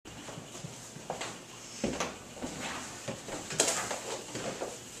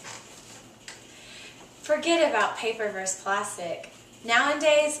Forget about paper versus plastic.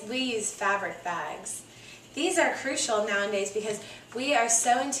 Nowadays, we use fabric bags. These are crucial nowadays because we are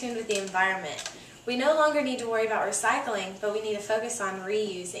so in tune with the environment. We no longer need to worry about recycling, but we need to focus on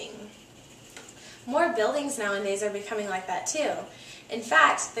reusing. More buildings nowadays are becoming like that too. In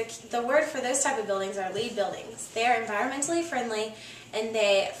fact, the word for those type of buildings are LEED buildings. They are environmentally friendly and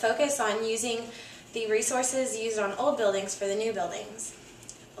they focus on using the resources used on old buildings for the new buildings.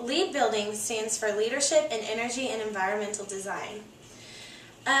 LEED buildings stands for Leadership in Energy and Environmental Design.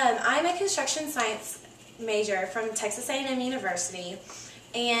 I'm a construction science major from Texas A&M University,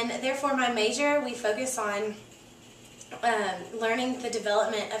 and therefore my major we focus on learning the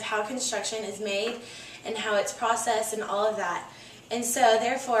development of how construction is made and how it's processed and all of that. And so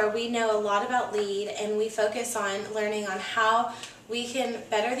therefore we know a lot about LEED, and we focus on learning on how we can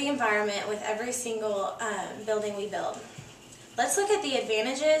better the environment with every single building we build. Let's look at the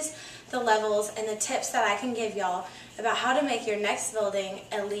advantages, the levels, and the tips that I can give y'all about how to make your next building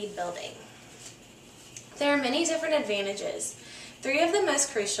a LEED building. There are many different advantages. 3 of the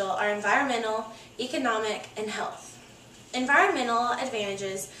most crucial are environmental, economic, and health. Environmental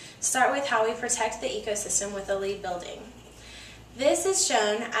advantages start with how we protect the ecosystem with a LEED building. This is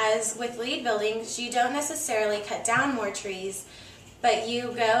shown as with LEED buildings, you don't necessarily cut down more trees, but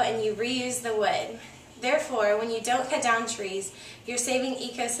you go and you reuse the wood. Therefore, when you don't cut down trees, you're saving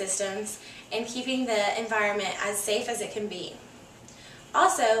ecosystems and keeping the environment as safe as it can be.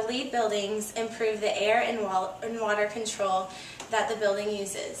 Also, LEED buildings improve the air and water control that the building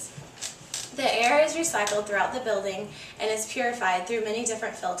uses. The air is recycled throughout the building and is purified through many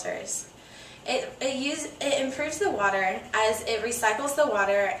different filters. It improves the water as it recycles the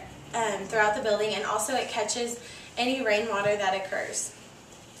water throughout the building, and also it catches any rainwater that occurs.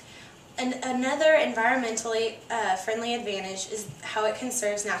 Another environmentally friendly advantage is how it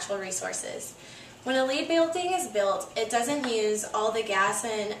conserves natural resources. When a LEED building is built, it doesn't use all the gas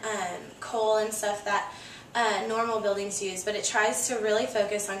and coal and stuff that normal buildings use, but it tries to really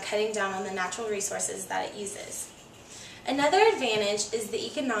focus on cutting down on the natural resources that it uses. Another advantage is the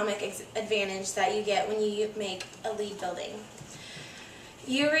economic advantage that you get when you make a LEED building.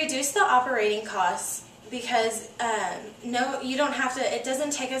 You reduce the operating costs because you don't have to, it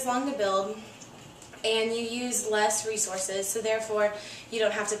doesn't take as long to build, and you use less resources, so therefore you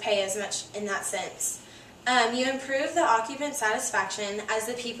don't have to pay as much in that sense. You improve the occupant satisfaction as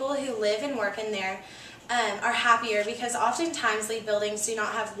the people who live and work in there are happier, because oftentimes LEED buildings do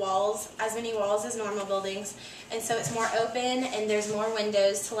not have walls, as many walls as normal buildings, and so it's more open and there's more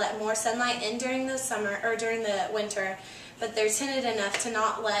windows to let more sunlight in during the summer or during the winter, but they're tinted enough to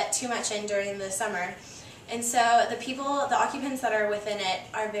not let too much in during the summer. And so the occupants that are within it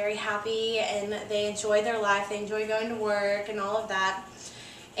are very happy and they enjoy their life, they enjoy going to work and all of that.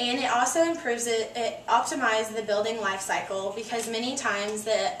 And it also improves it optimizes the building life cycle, because many times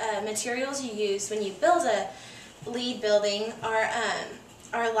the materials you use when you build a LEED building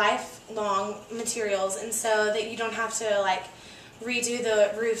are lifelong materials, and so that you don't have to like redo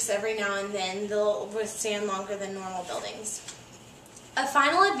the roofs every now and then. They'll withstand longer than normal buildings. A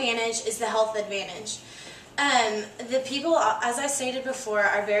final advantage is the health advantage. The people, as I stated before,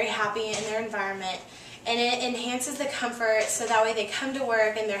 are very happy in their environment, and it enhances the comfort, so that way they come to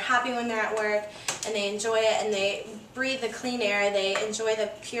work and they're happy when they're at work and they enjoy it and they breathe the clean air, they enjoy the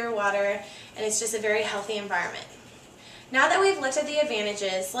pure water, and it's just a very healthy environment. Now that we've looked at the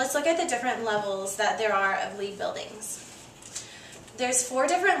advantages, let's look at the different levels that there are of LEED buildings. There's 4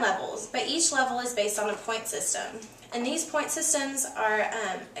 different levels, but each level is based on a point system. And these point systems are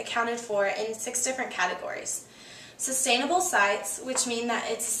accounted for in 6 different categories. Sustainable sites, which mean that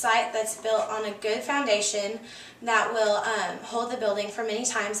it's a site that's built on a good foundation that will hold the building for many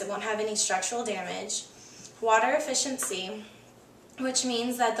times. It won't have any structural damage. Water efficiency, which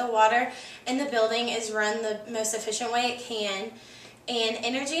means that the water in the building is run the most efficient way it can. And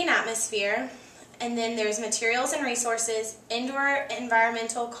energy and atmosphere. And then there's materials and resources, indoor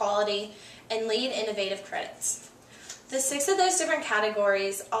environmental quality, and LEED innovative credits. The 6 of those different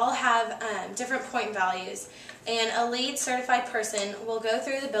categories all have different point values, and a LEED certified person will go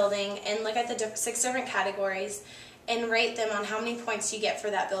through the building and look at the 6 different categories and rate them on how many points you get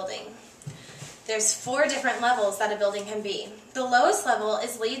for that building. There's 4 different levels that a building can be. The lowest level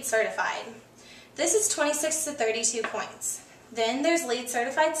is LEED certified. This is 26 to 32 points. Then there's LEED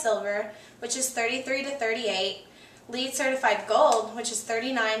certified silver, which is 33 to 38, LEED certified gold, which is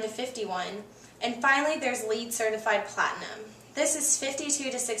 39 to 51, and finally there's LEED certified platinum. This is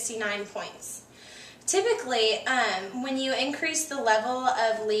 52 to 69 points. Typically, when you increase the level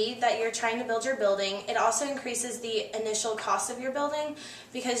of LEED that you're trying to build your building, it also increases the initial cost of your building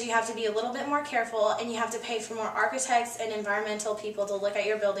because you have to be a little bit more careful and you have to pay for more architects and environmental people to look at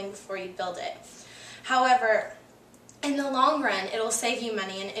your building before you build it. However, in the long run, it will save you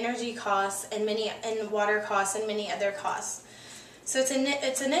money in energy costs and water costs and many other costs. So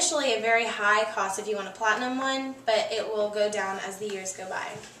it's initially a very high cost if you want a platinum one, but it will go down as the years go by.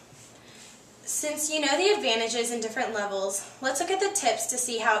 Since you know the advantages in different levels, let's look at the tips to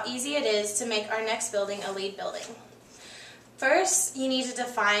see how easy it is to make our next building a LEED building. First, you need to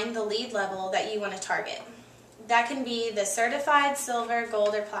define the LEED level that you want to target. That can be the certified, silver,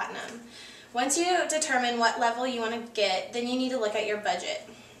 gold, or platinum. Once you determine what level you want to get, then you need to look at your budget.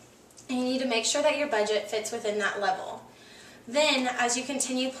 And you need to make sure that your budget fits within that level. Then, as you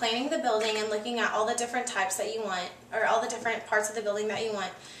continue planning the building and looking at all the different types that you want, or all the different parts of the building that you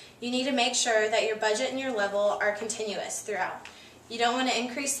want, you need to make sure that your budget and your level are continuous throughout. You don't want to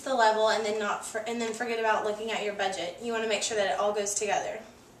increase the level and then forget about looking at your budget. You want to make sure that it all goes together.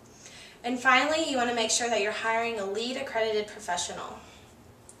 And finally, you want to make sure that you're hiring a LEED accredited professional.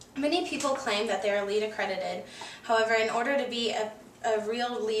 Many people claim that they're LEED accredited. However, in order to be a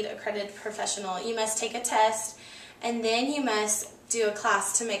real LEED accredited professional, you must take a test and then you must do a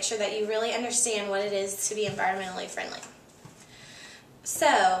class to make sure that you really understand what it is to be environmentally friendly.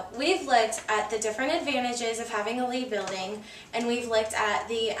 So, we've looked at the different advantages of having a LEED building, and we've looked at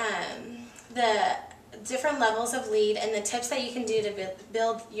the different levels of LEED and the tips that you can do to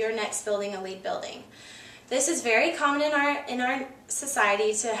build your next building a LEED building. This is very common in our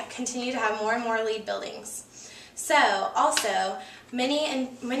society to continue to have more and more LEED buildings. So, also,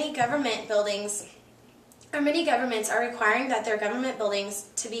 many government buildings, or many governments are requiring that their government buildings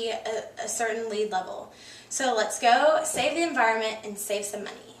to be a certain LEED level. So let's go save the environment and save some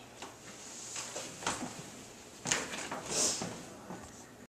money.